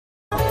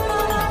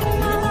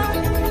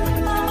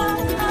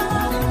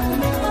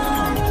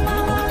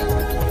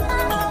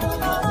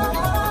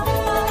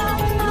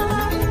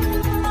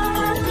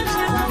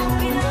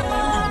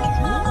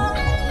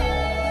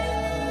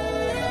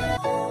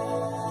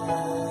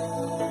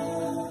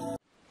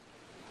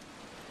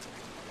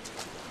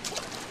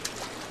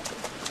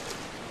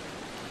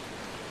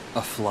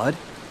A flood?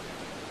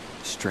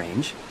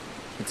 Strange.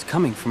 It's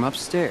coming from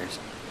upstairs.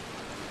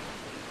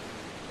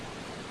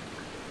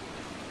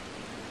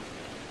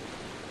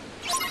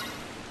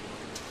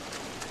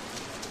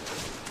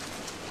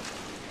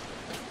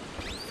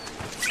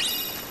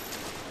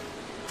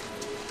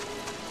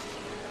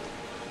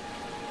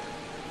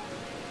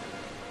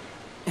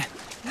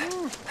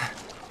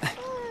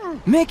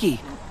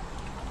 Mickey!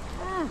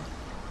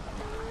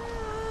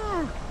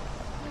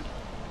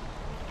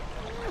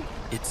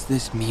 It's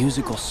this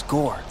musical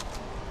score.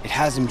 It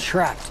has him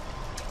trapped.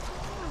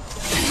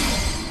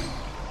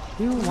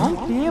 You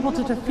won't be able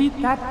to defeat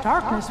that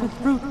darkness with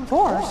brute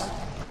force.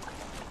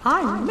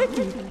 I'm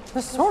Mickey,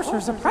 the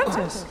Sorcerer's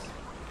Apprentice.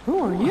 Who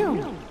are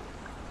you?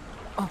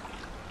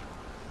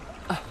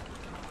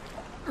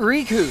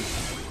 Riku!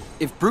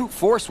 If brute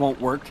force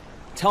won't work,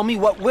 tell me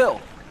what will.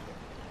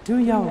 Do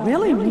you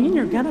really mean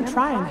you're gonna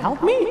try and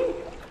help me?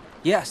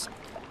 Yes.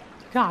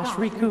 Gosh,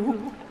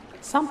 Riku.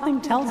 Something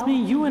tells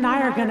me you and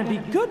I are gonna be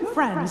good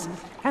friends,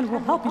 and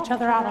we'll help each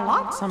other out a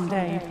lot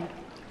someday.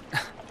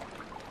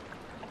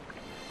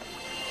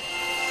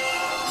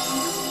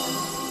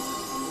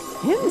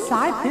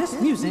 Inside this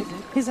music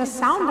is a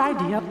sound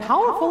idea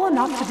powerful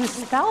enough to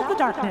dispel the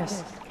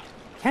darkness.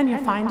 Can you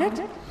find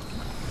it?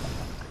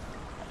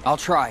 I'll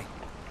try.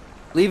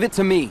 Leave it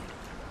to me.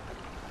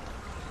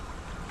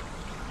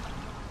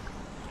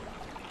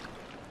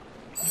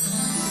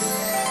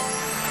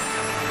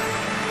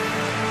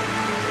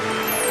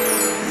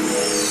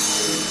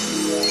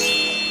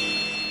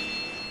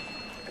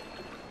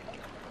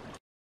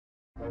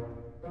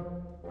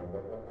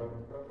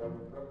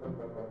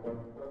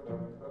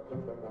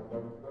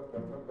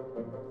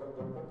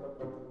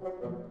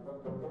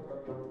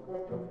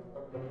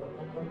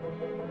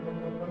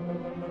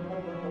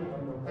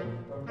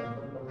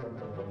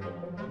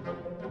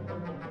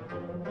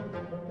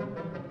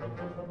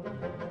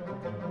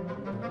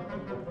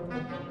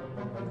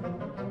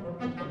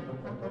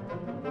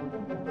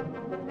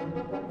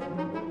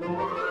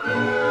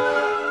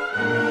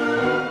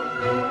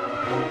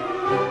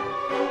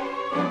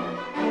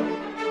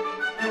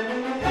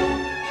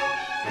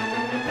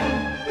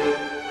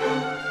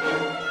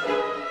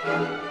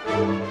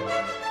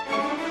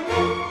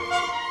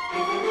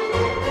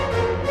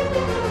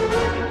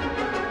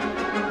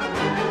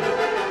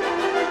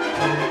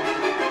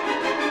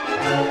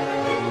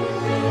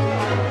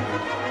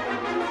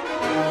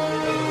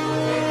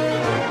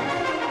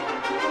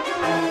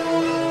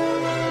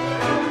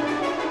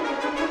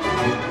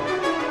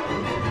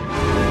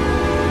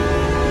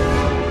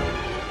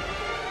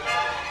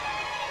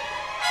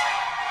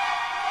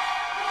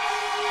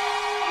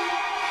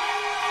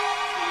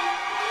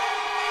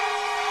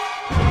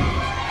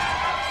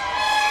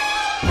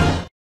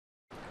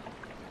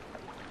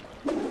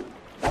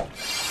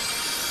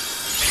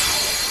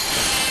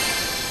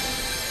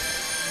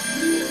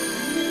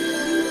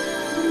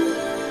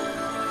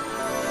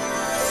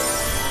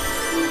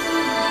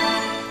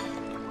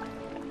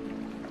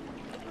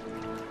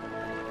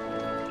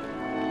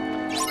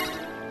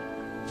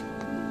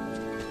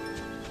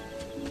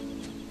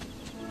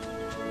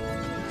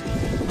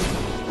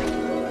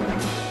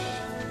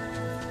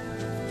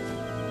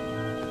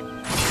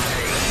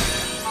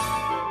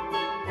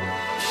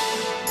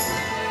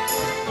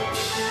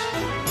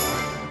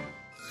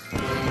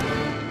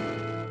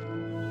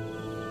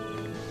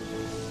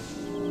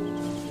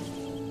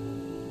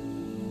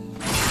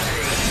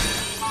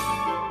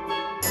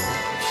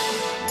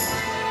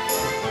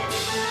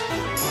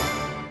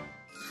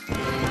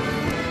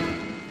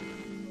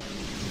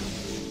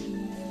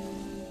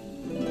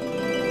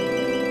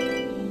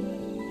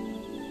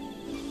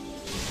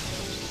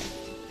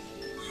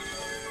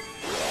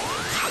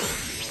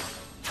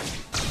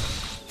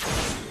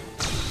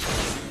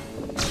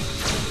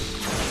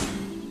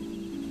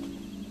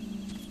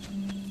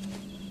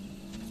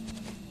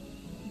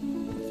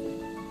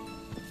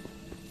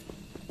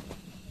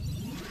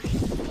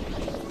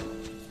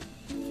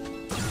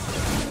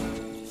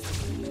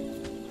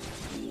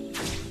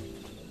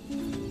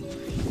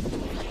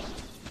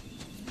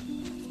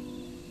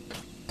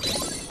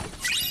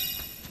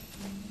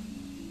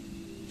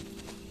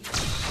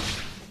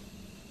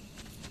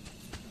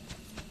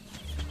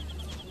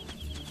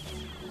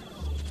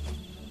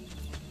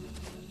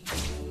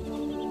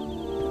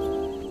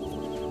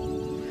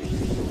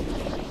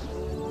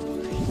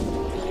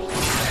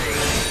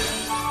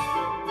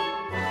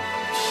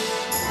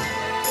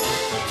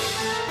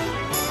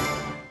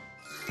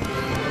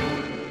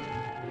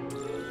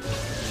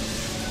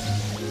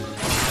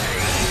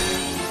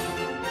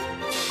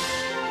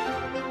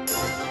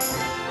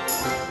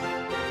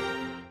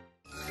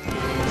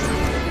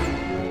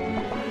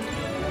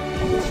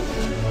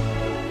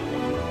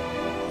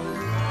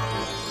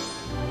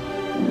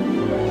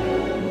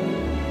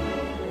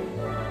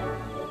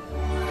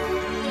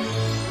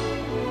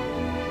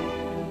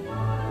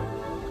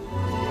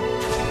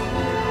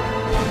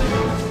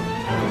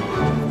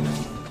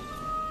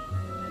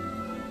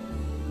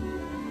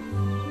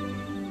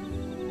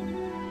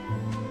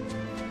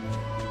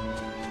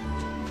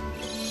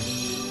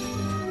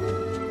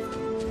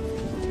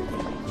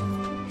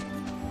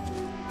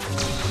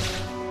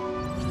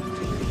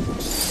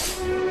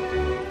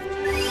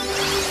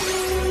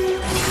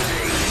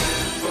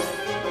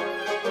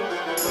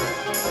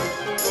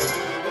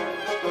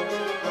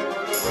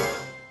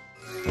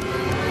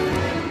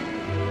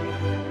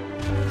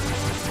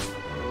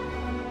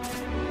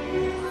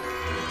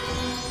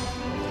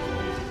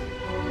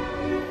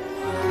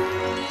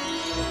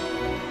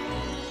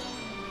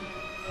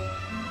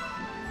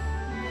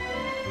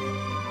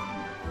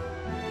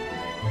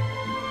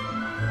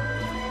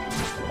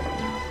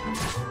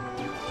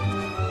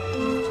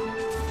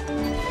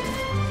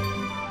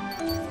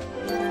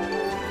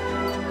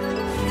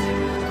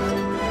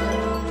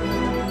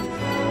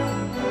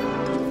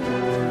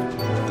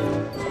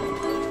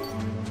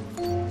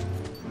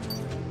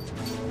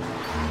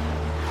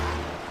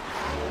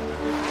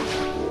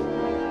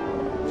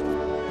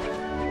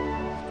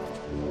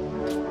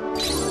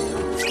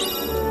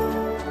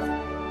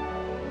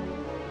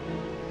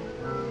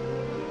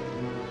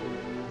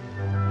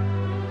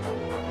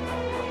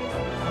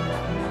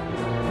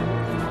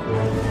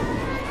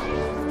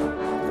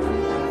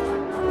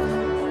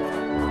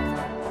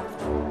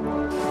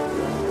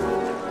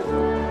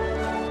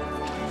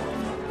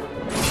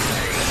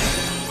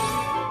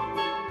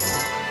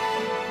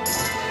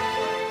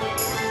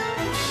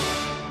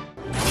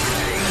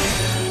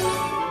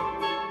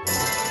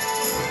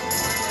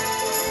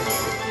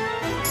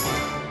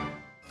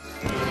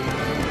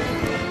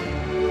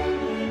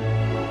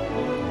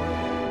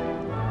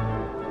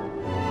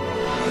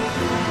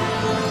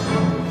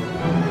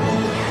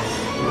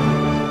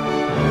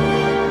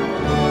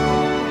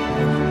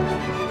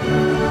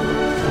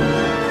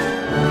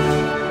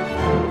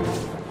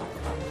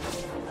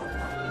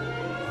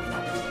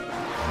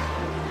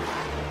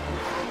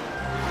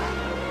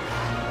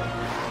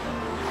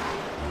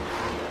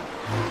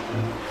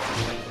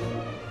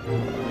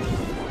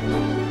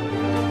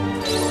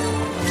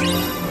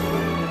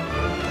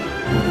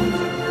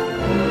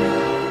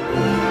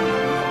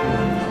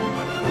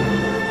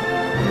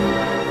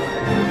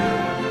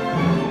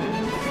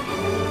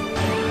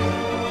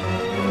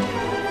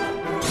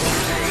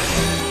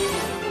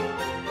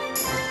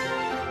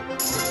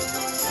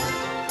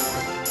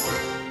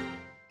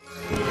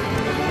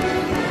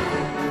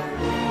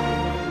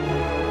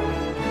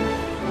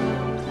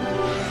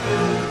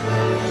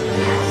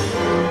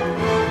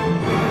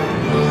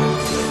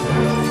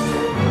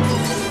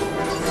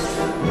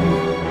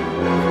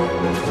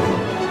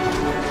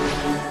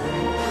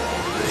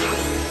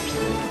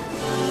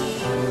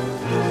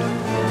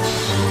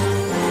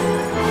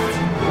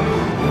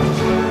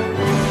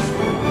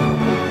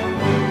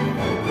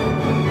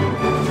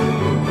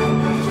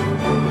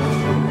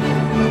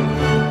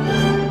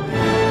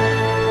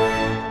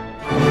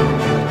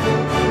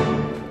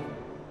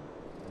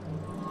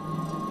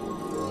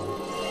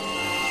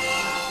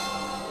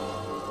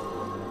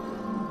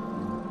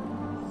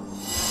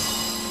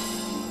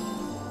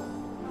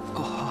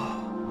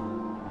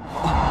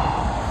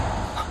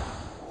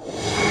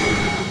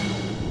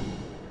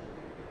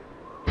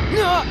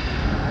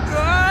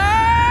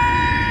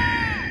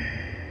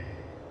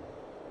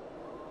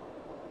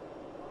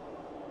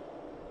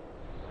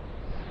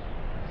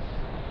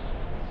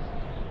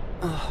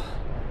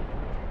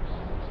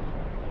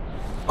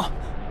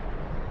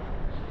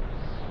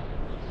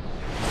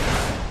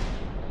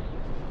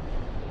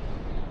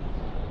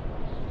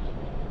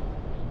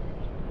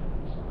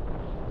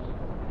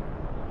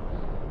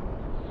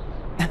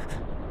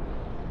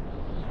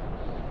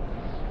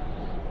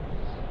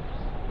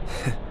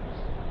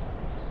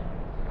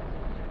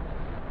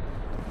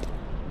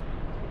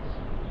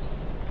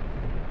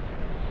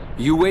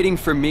 You waiting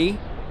for me?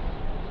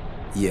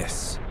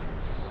 Yes.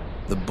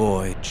 The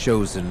boy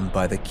chosen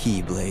by the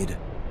Keyblade,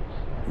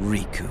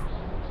 Riku.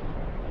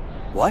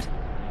 What?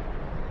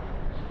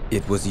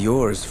 It was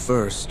yours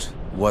first,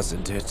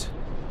 wasn't it?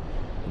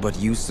 But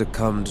you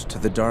succumbed to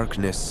the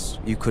darkness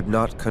you could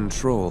not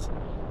control.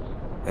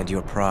 And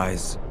your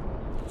prize,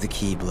 the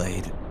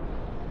Keyblade,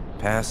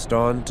 passed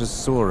on to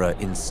Sora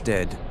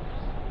instead.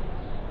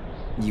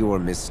 Your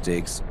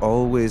mistakes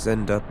always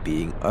end up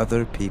being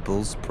other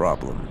people's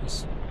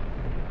problems.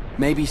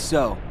 Maybe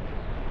so.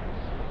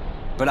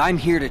 But I'm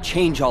here to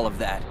change all of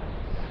that.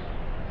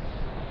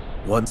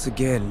 Once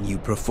again, you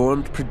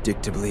performed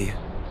predictably,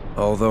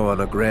 although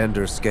on a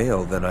grander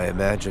scale than I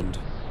imagined.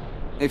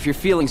 If you're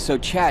feeling so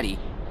chatty,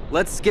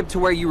 let's skip to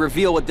where you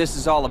reveal what this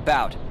is all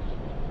about.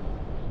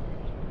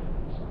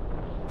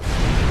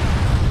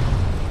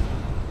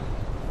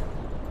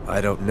 I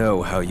don't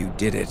know how you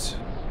did it,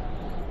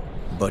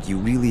 but you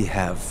really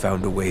have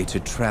found a way to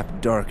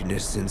trap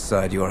darkness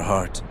inside your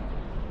heart.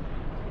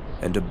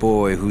 And a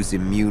boy who's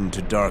immune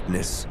to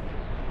darkness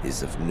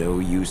is of no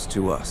use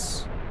to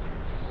us.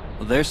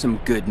 Well, there's some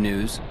good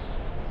news.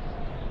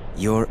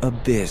 Your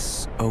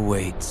abyss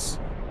awaits.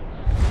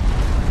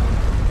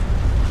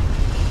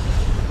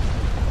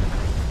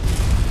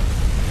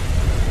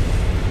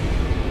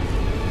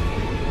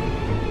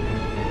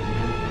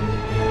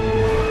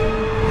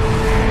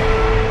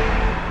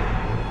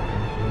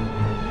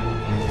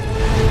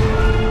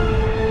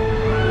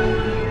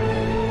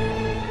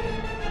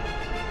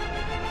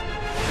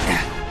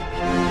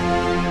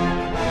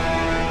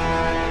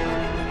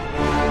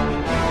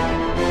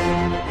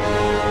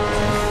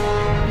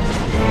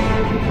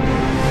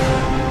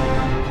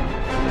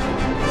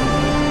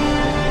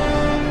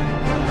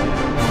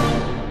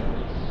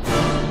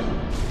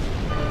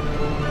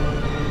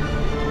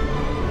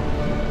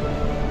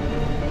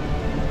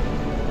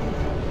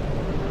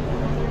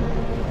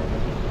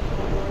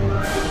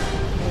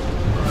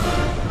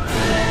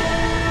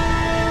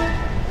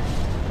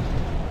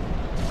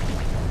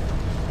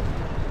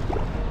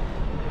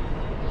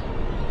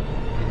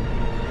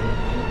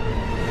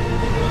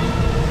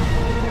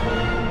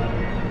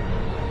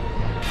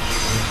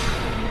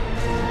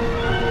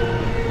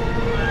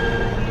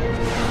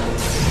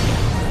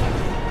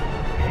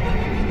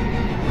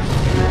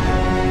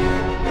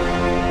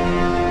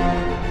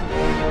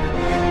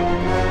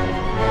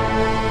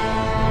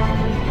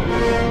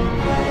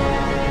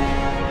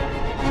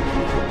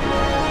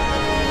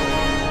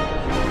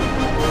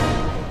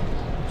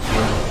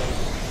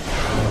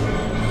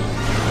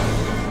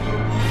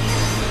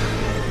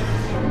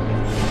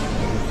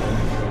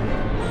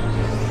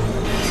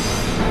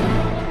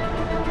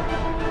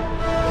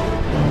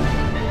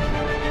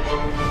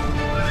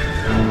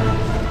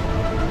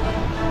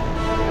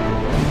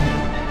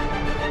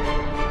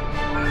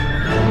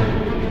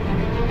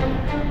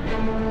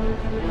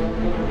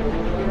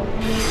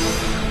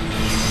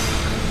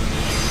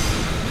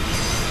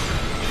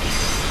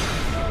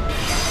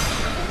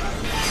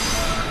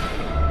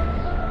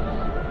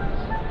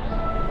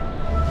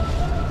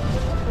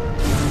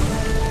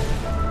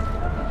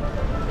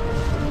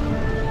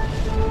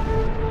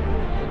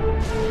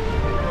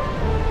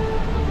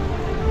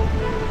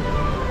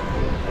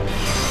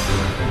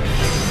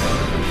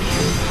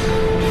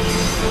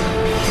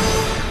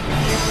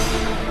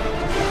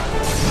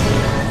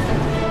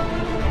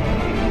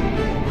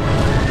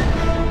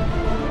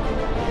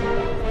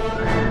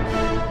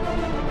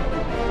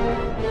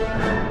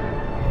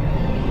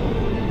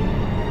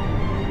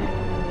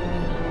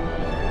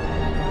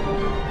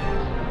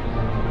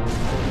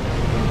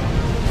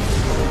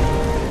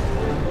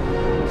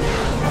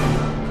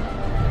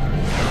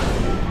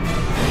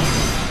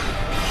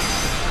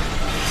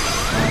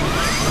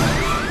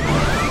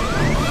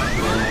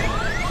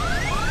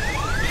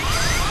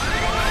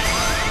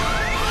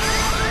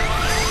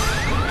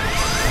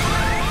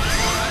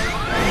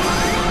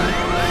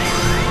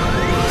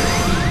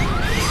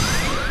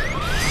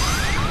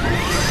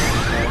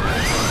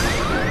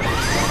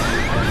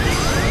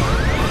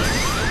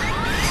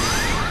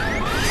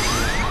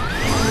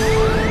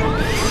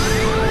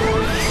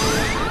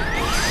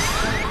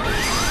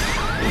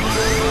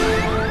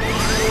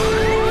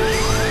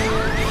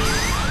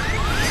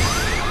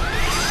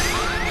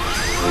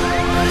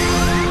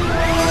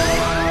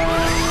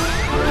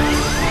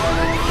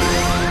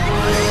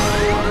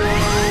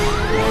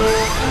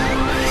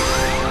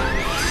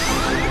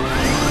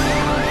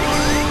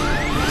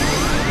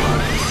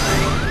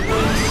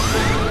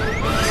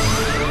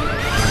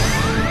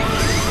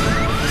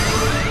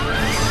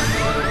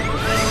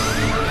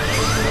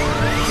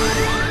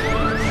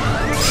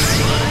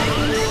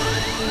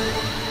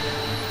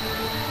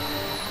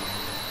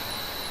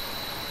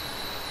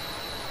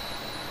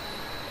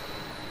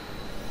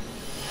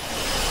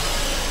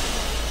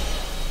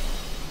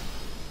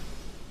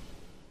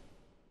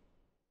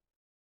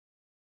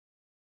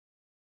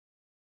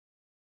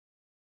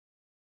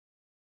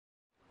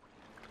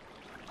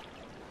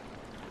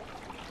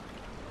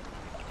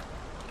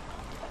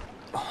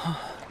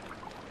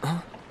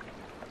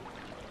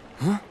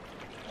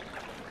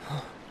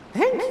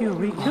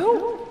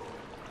 Riku.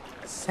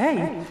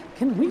 Say,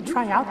 can we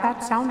try out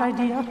that sound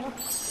idea?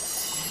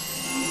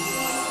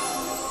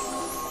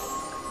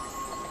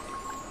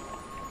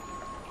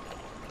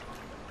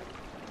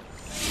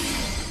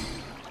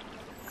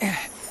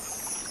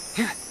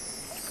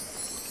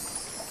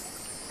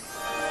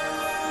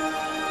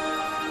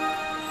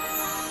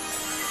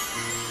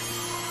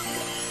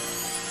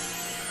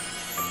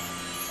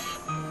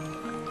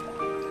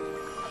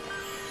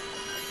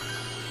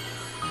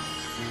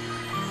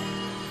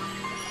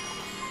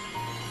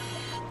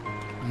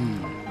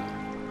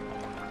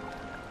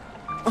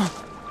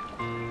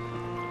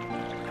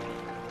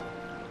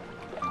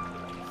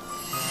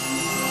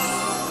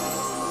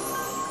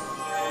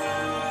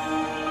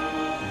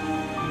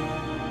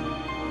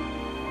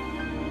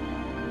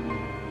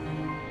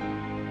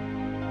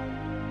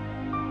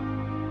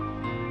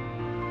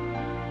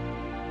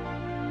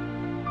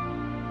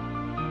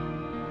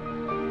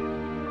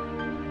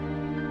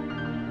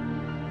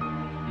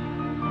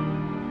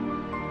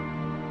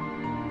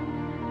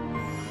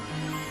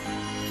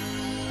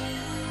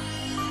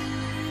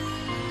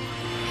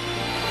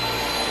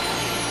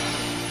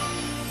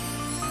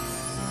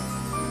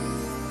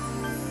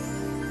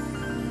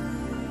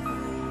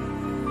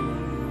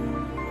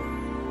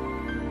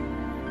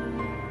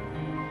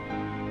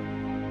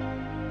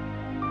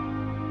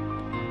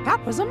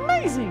 That was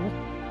amazing!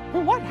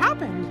 What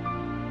happened?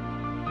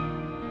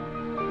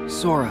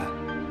 Sora.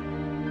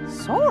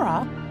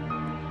 Sora?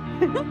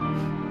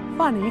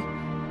 Funny.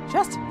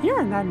 Just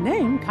hearing that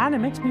name kind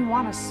of makes me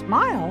want to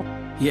smile.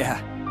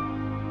 Yeah,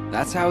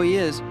 that's how he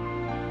is.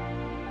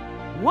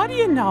 What do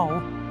you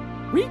know?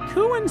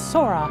 Riku and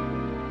Sora.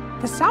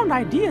 The sound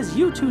ideas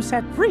you two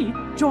set free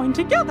joined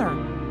together.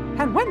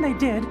 And when they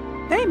did,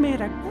 they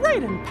made a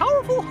great and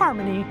powerful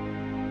harmony.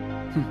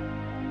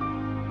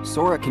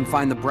 Sora can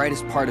find the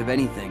brightest part of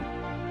anything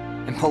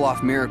and pull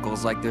off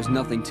miracles like there's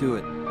nothing to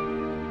it.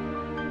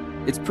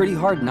 It's pretty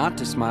hard not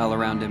to smile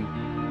around him.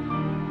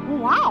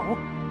 Wow!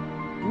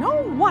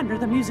 No wonder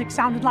the music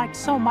sounded like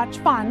so much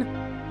fun.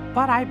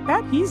 But I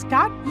bet he's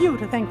got you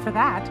to thank for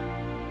that.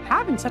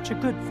 Having such a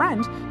good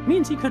friend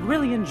means he could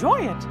really enjoy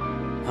it.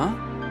 Huh?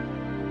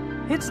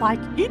 It's like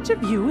each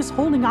of you is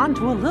holding on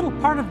to a little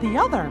part of the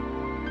other.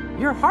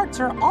 Your hearts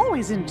are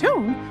always in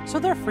tune, so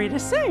they're free to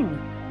sing.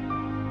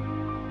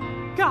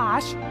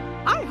 Gosh,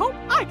 I hope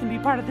I can be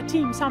part of the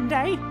team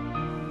someday.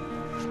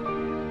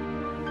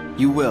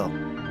 You will.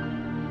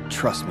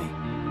 Trust me.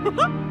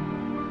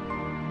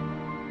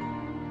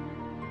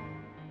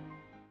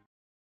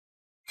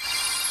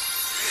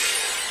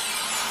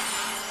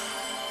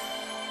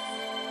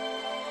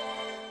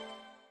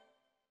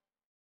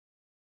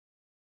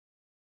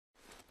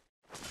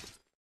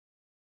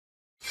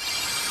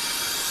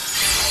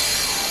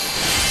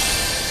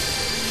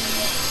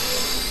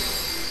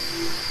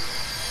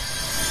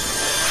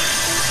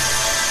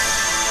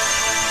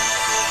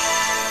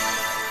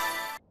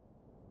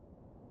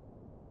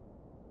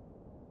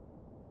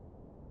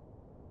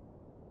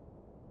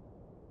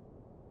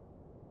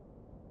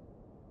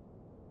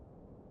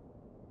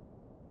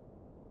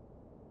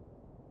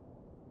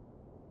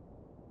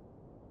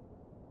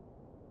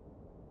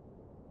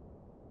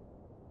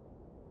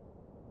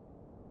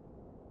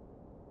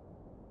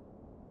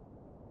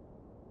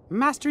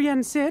 Master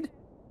Yen Sid?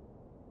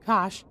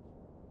 Gosh,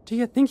 do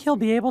you think he'll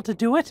be able to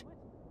do it?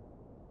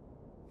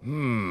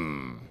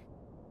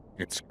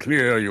 It's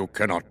clear you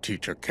cannot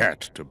teach a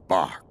cat to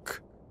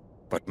bark.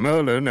 But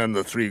Merlin and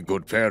the three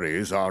good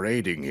fairies are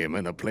aiding him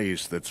in a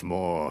place that's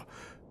more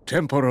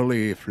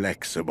temporally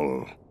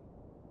flexible.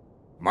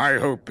 My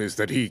hope is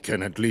that he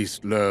can at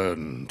least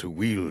learn to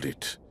wield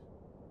it.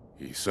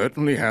 He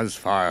certainly has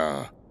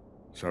fire,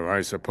 so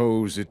I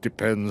suppose it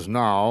depends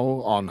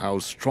now on how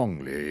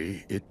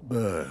strongly it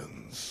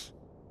burns.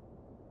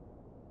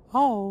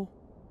 Oh.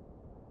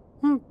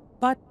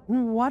 But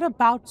what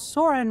about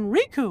Sora and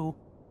Riku?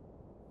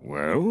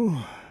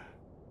 Well,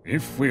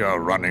 if we are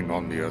running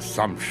on the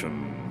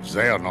assumption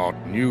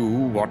Xehanort knew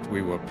what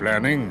we were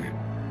planning,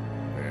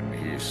 then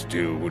he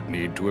still would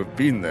need to have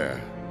been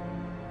there.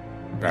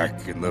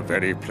 Back in the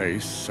very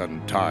place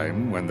and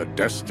time when the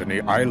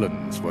Destiny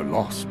Islands were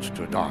lost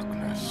to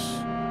darkness.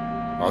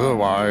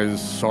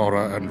 Otherwise,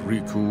 Sora and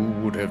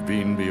Riku would have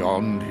been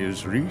beyond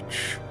his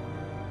reach.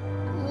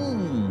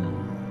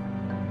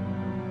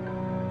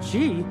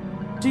 Gee,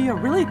 do you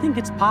really think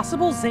it's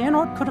possible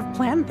Xehanort could have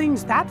planned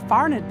things that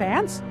far in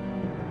advance?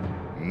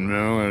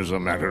 No, as a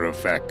matter of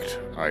fact,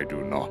 I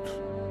do not.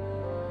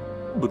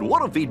 But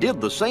what if he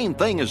did the same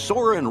thing as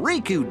Sora and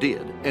Riku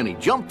did, and he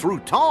jumped through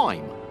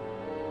time?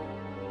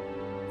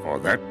 For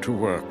that to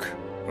work,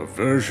 a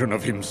version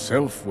of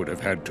himself would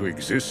have had to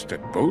exist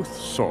at both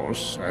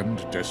source and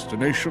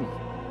destination.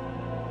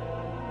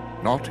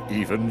 Not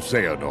even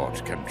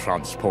Xehanort can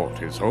transport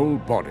his whole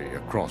body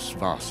across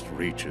vast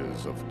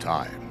reaches of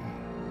time.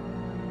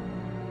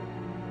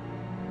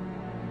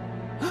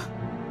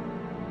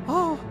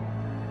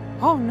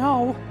 Oh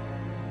no.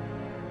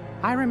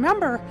 I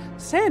remember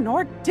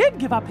Xehanort did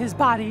give up his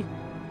body.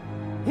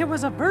 It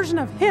was a version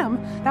of him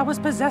that was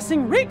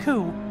possessing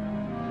Riku.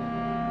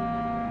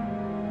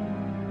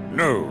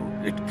 No,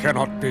 it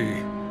cannot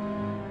be.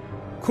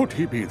 Could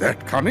he be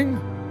that cunning?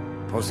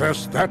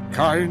 Possess that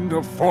kind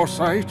of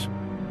foresight?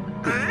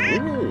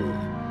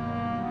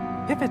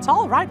 If it's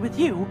all right with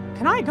you,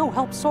 can I go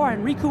help Sora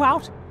and Riku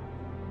out?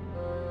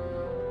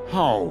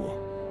 How?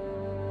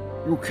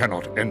 You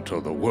cannot enter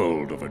the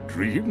world of a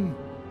dream.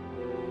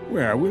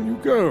 Where will you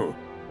go?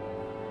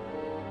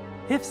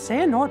 If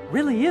Xehanort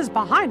really is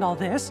behind all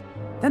this,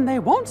 then they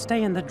won't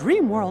stay in the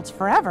dream worlds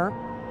forever.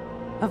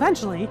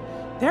 Eventually,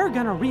 they're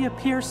gonna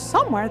reappear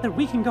somewhere that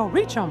we can go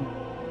reach them.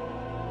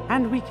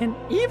 And we can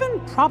even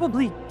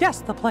probably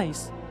guess the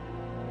place.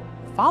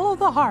 Follow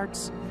the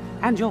hearts,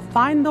 and you'll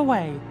find the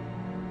way.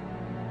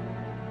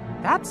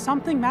 That's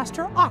something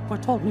Master Aqua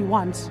told me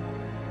once.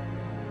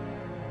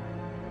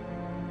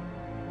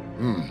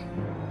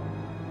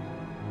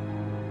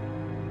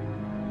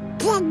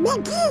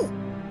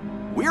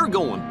 We're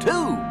going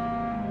too.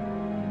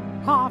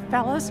 Aw,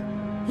 fellas,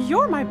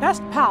 you're my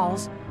best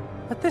pals.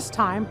 But this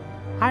time,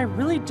 I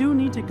really do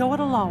need to go it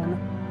alone.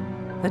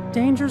 The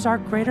dangers are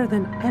greater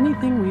than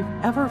anything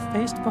we've ever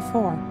faced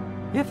before.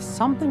 If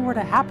something were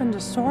to happen to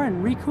Sora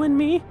and Riku and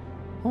me,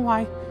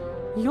 why,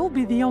 you'll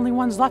be the only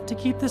ones left to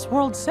keep this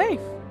world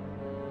safe.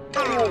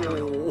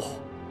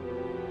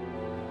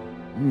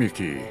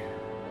 Mickey,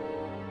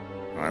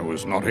 I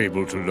was not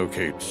able to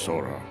locate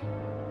Sora.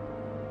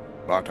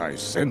 But I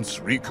sense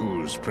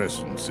Riku's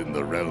presence in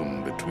the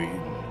realm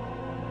between.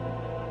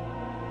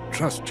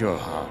 Trust your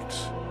heart,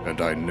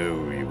 and I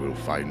know you will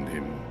find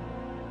him.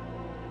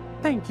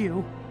 Thank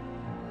you.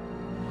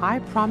 I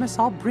promise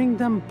I'll bring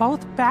them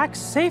both back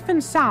safe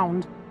and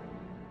sound.